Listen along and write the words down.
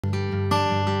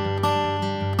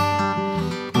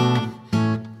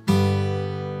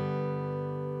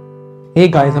Hey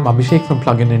guys, I'm Abhishek from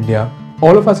PluginIndia.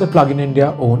 All of us at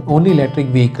PluginIndia own only electric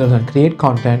vehicles and create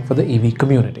content for the EV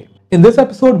community. In this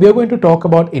episode, we are going to talk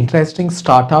about interesting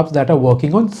startups that are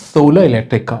working on solar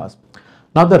electric cars.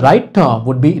 Now, the right term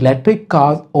would be electric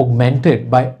cars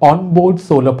augmented by onboard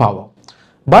solar power.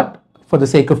 But for the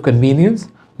sake of convenience,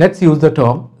 let's use the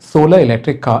term solar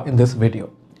electric car in this video.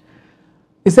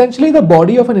 Essentially, the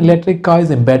body of an electric car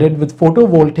is embedded with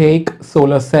photovoltaic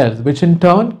solar cells, which in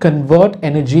turn convert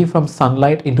energy from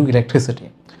sunlight into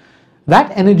electricity.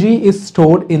 That energy is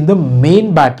stored in the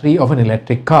main battery of an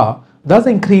electric car, thus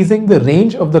increasing the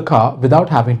range of the car without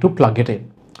having to plug it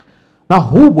in. Now,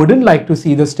 who wouldn't like to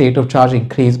see the state of charge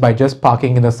increase by just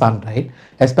parking in the sun, right?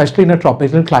 Especially in a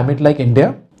tropical climate like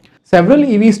India? Several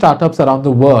EV startups around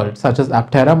the world, such as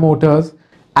Aptera Motors,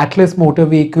 Atlas Motor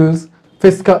Vehicles,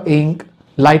 Fisker Inc.,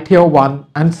 LightYear One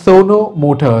and Sono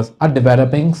Motors are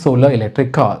developing solar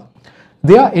electric cars.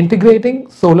 They are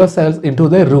integrating solar cells into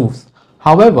their roofs.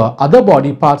 However, other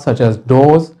body parts such as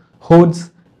doors,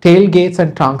 hoods, tailgates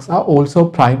and trunks are also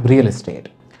prime real estate.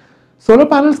 Solar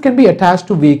panels can be attached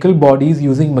to vehicle bodies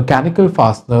using mechanical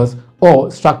fasteners or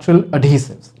structural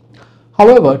adhesives.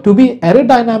 However, to be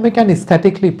aerodynamic and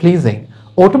aesthetically pleasing,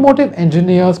 automotive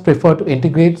engineers prefer to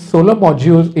integrate solar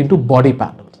modules into body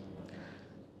panels.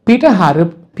 Peter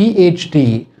Harrop,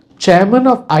 PhD, chairman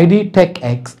of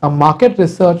IDTechEx, a market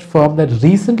research firm that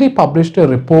recently published a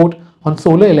report on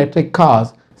solar electric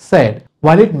cars, said,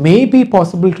 while it may be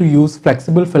possible to use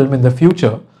flexible film in the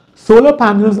future, solar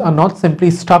panels are not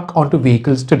simply stuck onto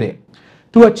vehicles today.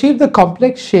 To achieve the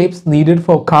complex shapes needed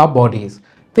for car bodies,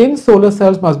 thin solar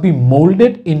cells must be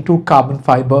molded into carbon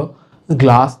fiber,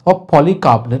 glass or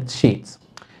polycarbonate sheets.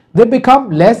 They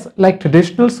become less like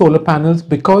traditional solar panels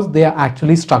because they are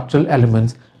actually structural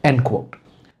elements, end quote.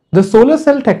 The solar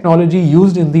cell technology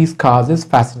used in these cars is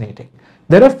fascinating.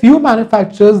 There are few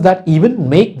manufacturers that even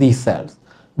make these cells.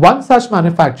 One such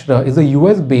manufacturer is a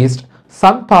US-based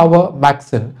SunPower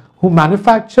Maxon who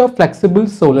manufacture flexible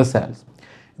solar cells.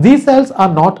 These cells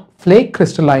are not flake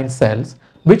crystalline cells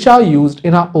which are used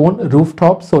in our own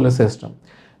rooftop solar system.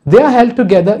 They are held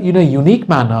together in a unique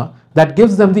manner that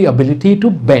gives them the ability to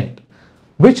bend,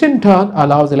 which in turn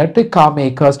allows electric car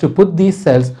makers to put these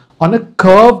cells on a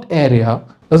curved area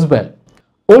as well.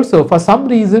 Also, for some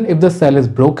reason, if the cell is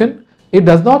broken, it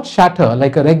does not shatter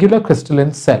like a regular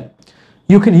crystalline cell.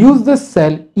 You can use this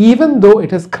cell even though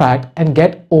it is cracked and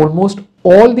get almost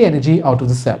all the energy out of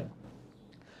the cell.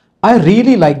 I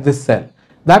really like this cell.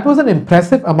 That was an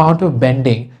impressive amount of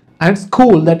bending, and it's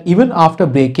cool that even after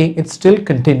breaking, it still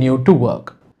continued to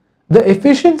work. The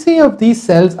efficiency of these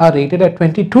cells are rated at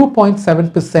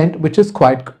 22.7%, which is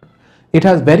quite good. It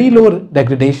has very low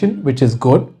degradation, which is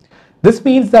good. This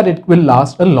means that it will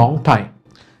last a long time.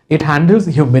 It handles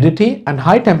humidity and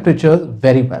high temperatures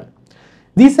very well.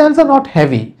 These cells are not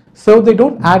heavy, so they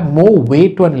don't add more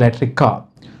weight to an electric car.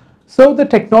 So the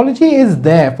technology is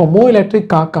there for more electric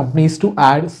car companies to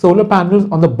add solar panels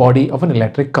on the body of an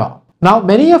electric car. Now,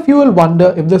 many of you will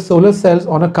wonder if the solar cells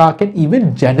on a car can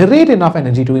even generate enough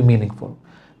energy to be meaningful.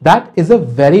 That is a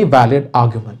very valid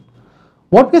argument.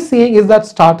 What we're seeing is that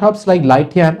startups like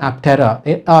LightYear and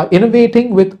Aptera are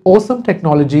innovating with awesome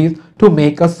technologies to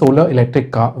make a solar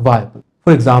electric car viable.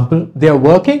 For example, they are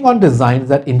working on designs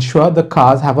that ensure the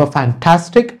cars have a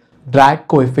fantastic drag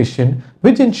coefficient,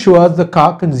 which ensures the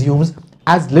car consumes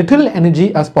as little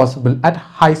energy as possible at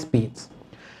high speeds.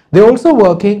 They're also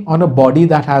working on a body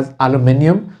that has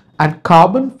aluminium and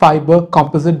carbon fiber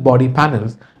composite body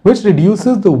panels, which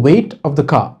reduces the weight of the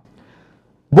car.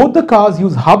 Both the cars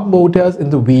use hub motors in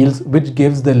the wheels, which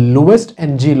gives the lowest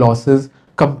energy losses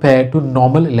compared to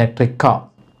normal electric cars.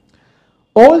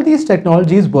 All these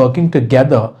technologies working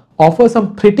together offer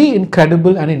some pretty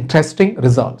incredible and interesting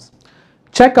results.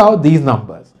 Check out these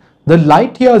numbers. The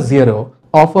LightYear Zero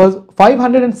offers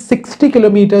 560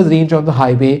 kilometers range on the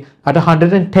highway at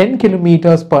 110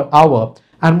 kilometers per hour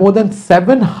and more than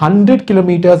 700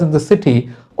 kilometers in the city,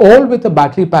 all with a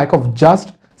battery pack of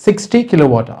just 60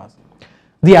 kilowatt hours.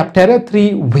 The Aptera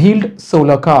 3 wheeled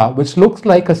solar car, which looks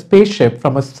like a spaceship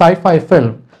from a sci-fi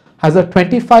film, has a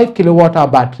 25 kilowatt hour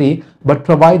battery but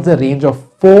provides a range of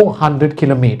 400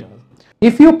 kilometers.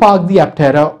 If you park the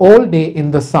Aptera all day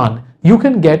in the sun, you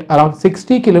can get around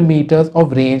 60 kilometers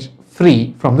of range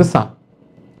free from the sun.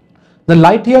 The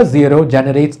LightYear Zero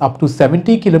generates up to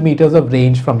 70 kilometers of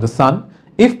range from the sun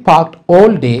if parked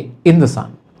all day in the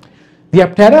sun. The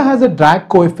Aptera has a drag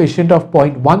coefficient of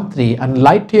 0.13 and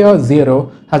LightYear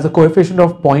Zero has a coefficient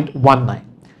of 0.19.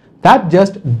 That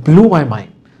just blew my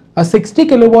mind. A 60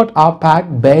 kilowatt hour pack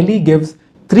barely gives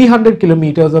 300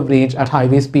 kilometers of range at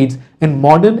highway speeds in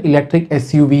modern electric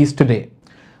SUVs today.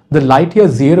 the LightYear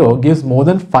Zero gives more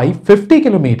than 550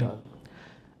 kilometers.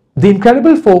 The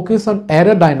incredible focus on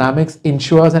aerodynamics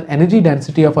ensures an energy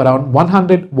density of around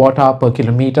 100 watt-hour per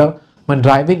kilometer when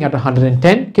driving at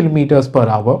 110 kilometers per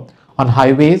hour on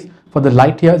highways for the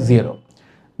LightYear Zero.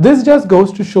 This just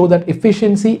goes to show that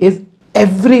efficiency is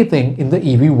everything in the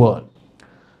EV world.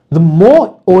 The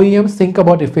more OEMs think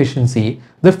about efficiency,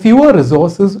 the fewer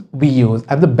resources we use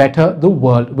and the better the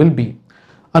world will be.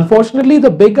 Unfortunately, the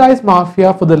big guys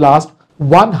mafia for the last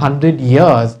 100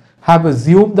 years have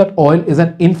assumed that oil is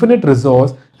an infinite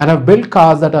resource and have built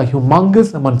cars that are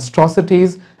humongous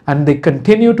monstrosities, and they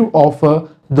continue to offer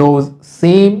those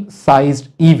same sized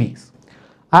EVs.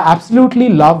 I absolutely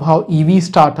love how EV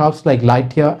startups like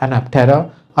LightYear and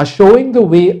Aptera are showing the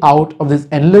way out of this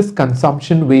endless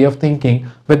consumption way of thinking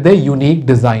with their unique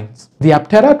designs. The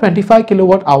Aptera 25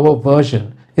 kilowatt hour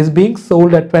version is being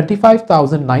sold at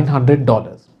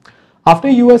 $25,900. After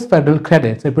US federal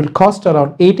credits, it will cost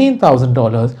around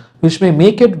 $18,000, which may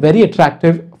make it very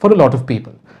attractive for a lot of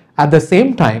people. At the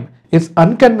same time, its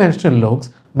unconventional looks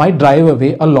might drive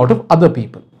away a lot of other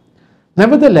people.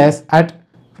 Nevertheless, at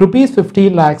Rs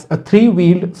 15 lakhs, a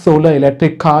three-wheeled solar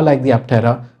electric car like the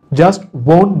Aptera just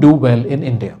won't do well in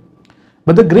India.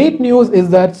 But the great news is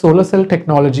that solar cell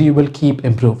technology will keep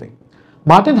improving.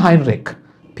 Martin Heinrich,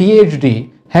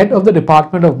 PhD, head of the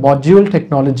Department of Module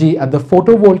Technology at the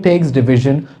Photovoltaics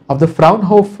Division of the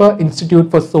Fraunhofer Institute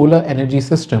for Solar Energy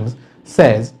Systems,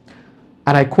 says,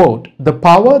 and I quote, "The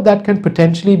power that can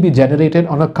potentially be generated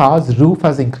on a car's roof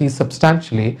has increased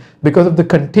substantially because of the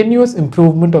continuous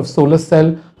improvement of solar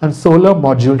cell and solar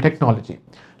module technology,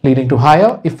 leading to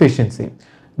higher efficiency.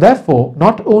 Therefore,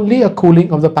 not only a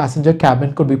cooling of the passenger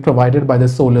cabin could be provided by the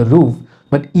solar roof,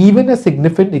 but even a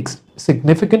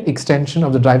significant extension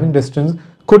of the driving distance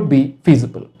could be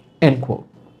feasible." End quote.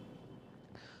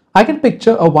 I can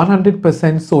picture a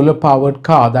 100% solar powered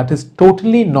car that is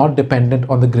totally not dependent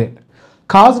on the grid.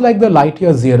 Cars like the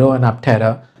LightYear Zero and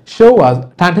Aptera show us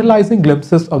tantalizing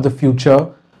glimpses of the future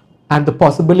and the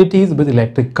possibilities with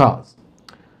electric cars.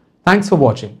 Thanks for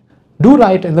watching. Do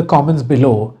write in the comments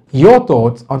below your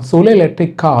thoughts on solar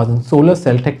electric cars and solar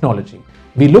cell technology.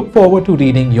 We look forward to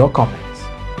reading your comments.